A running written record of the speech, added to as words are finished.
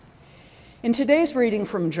In today's reading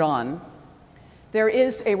from John, there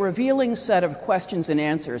is a revealing set of questions and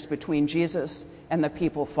answers between Jesus and the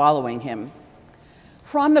people following him.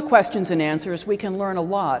 From the questions and answers, we can learn a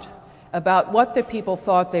lot about what the people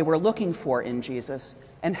thought they were looking for in Jesus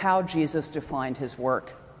and how Jesus defined his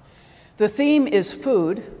work. The theme is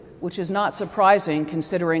food, which is not surprising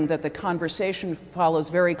considering that the conversation follows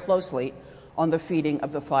very closely on the feeding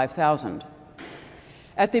of the 5,000.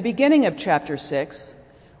 At the beginning of chapter 6,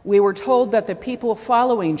 we were told that the people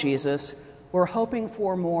following Jesus were hoping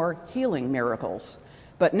for more healing miracles,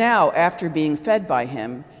 but now, after being fed by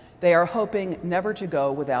him, they are hoping never to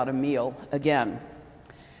go without a meal again.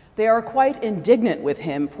 They are quite indignant with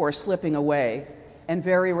him for slipping away and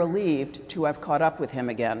very relieved to have caught up with him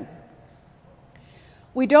again.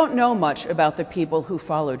 We don't know much about the people who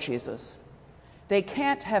follow Jesus. They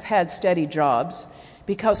can't have had steady jobs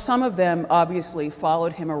because some of them obviously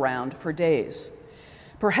followed him around for days.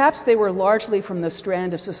 Perhaps they were largely from the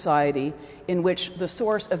strand of society in which the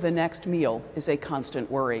source of the next meal is a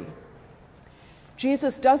constant worry.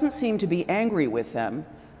 Jesus doesn't seem to be angry with them,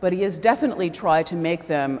 but he has definitely tried to make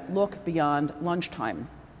them look beyond lunchtime.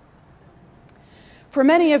 For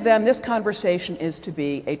many of them, this conversation is to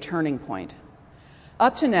be a turning point.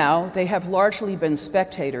 Up to now, they have largely been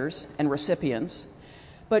spectators and recipients,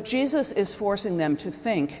 but Jesus is forcing them to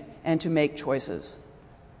think and to make choices.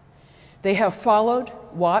 They have followed,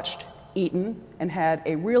 watched, eaten, and had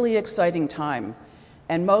a really exciting time,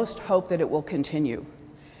 and most hope that it will continue.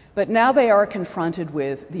 But now they are confronted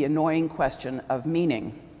with the annoying question of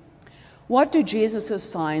meaning. What do Jesus'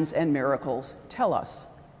 signs and miracles tell us?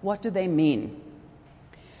 What do they mean?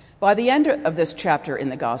 By the end of this chapter in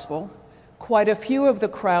the Gospel, quite a few of the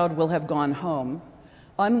crowd will have gone home,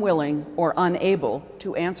 unwilling or unable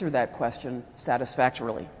to answer that question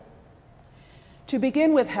satisfactorily. To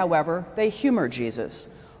begin with, however, they humor Jesus,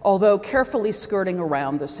 although carefully skirting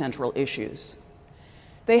around the central issues.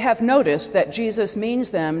 They have noticed that Jesus means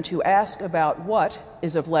them to ask about what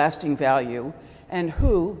is of lasting value and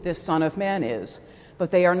who this Son of Man is,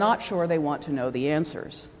 but they are not sure they want to know the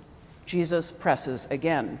answers. Jesus presses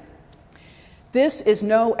again. This is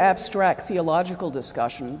no abstract theological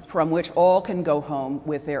discussion from which all can go home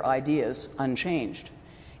with their ideas unchanged.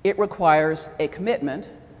 It requires a commitment,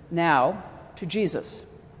 now, to Jesus.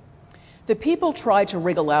 The people try to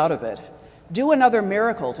wriggle out of it. Do another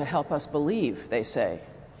miracle to help us believe, they say.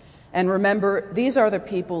 And remember, these are the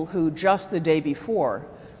people who just the day before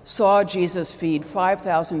saw Jesus feed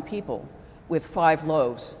 5,000 people with 5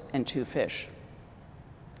 loaves and 2 fish.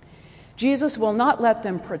 Jesus will not let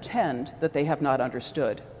them pretend that they have not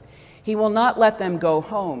understood. He will not let them go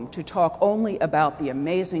home to talk only about the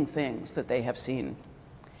amazing things that they have seen.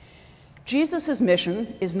 Jesus'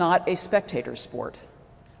 mission is not a spectator sport.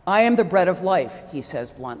 I am the bread of life, he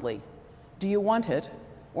says bluntly. Do you want it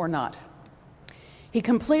or not? He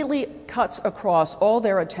completely cuts across all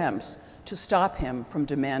their attempts to stop him from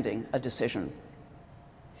demanding a decision.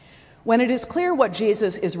 When it is clear what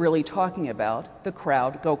Jesus is really talking about, the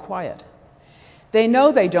crowd go quiet. They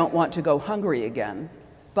know they don't want to go hungry again,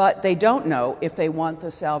 but they don't know if they want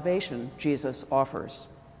the salvation Jesus offers.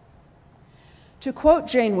 To quote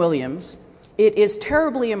Jane Williams, it is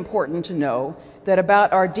terribly important to know that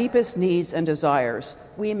about our deepest needs and desires,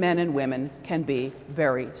 we men and women can be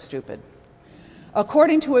very stupid.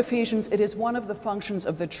 According to Ephesians, it is one of the functions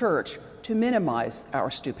of the church to minimize our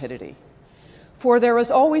stupidity. For there is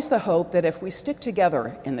always the hope that if we stick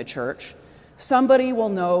together in the church, somebody will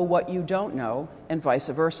know what you don't know, and vice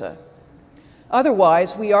versa.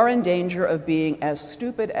 Otherwise, we are in danger of being as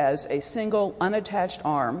stupid as a single unattached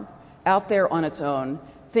arm out there on its own,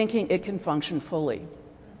 thinking it can function fully.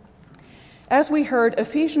 As we heard,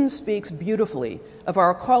 Ephesians speaks beautifully of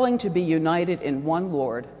our calling to be united in one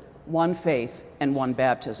Lord, one faith, and one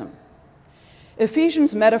baptism.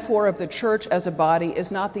 Ephesians' metaphor of the church as a body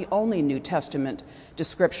is not the only New Testament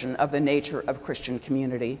description of the nature of Christian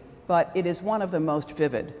community, but it is one of the most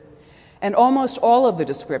vivid. And almost all of the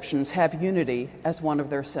descriptions have unity as one of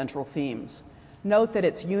their central themes. Note that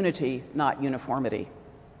it's unity, not uniformity.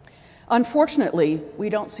 Unfortunately, we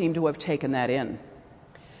don't seem to have taken that in.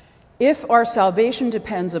 If our salvation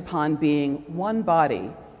depends upon being one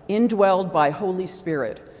body, indwelled by Holy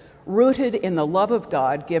Spirit, rooted in the love of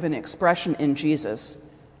God given expression in Jesus,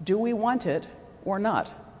 do we want it or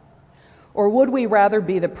not? Or would we rather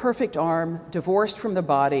be the perfect arm, divorced from the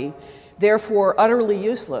body, therefore utterly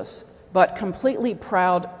useless, but completely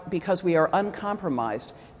proud because we are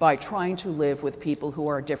uncompromised by trying to live with people who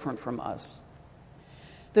are different from us?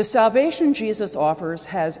 The salvation Jesus offers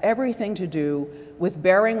has everything to do with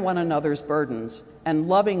bearing one another's burdens and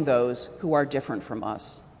loving those who are different from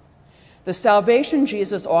us. The salvation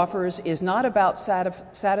Jesus offers is not about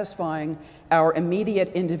satisfying our immediate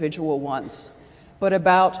individual wants, but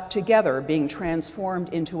about together being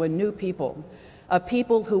transformed into a new people, a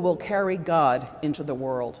people who will carry God into the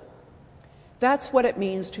world. That's what it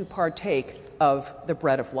means to partake of the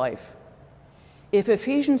bread of life. If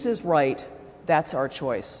Ephesians is right, that's our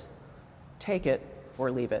choice. Take it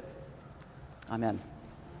or leave it. Amen.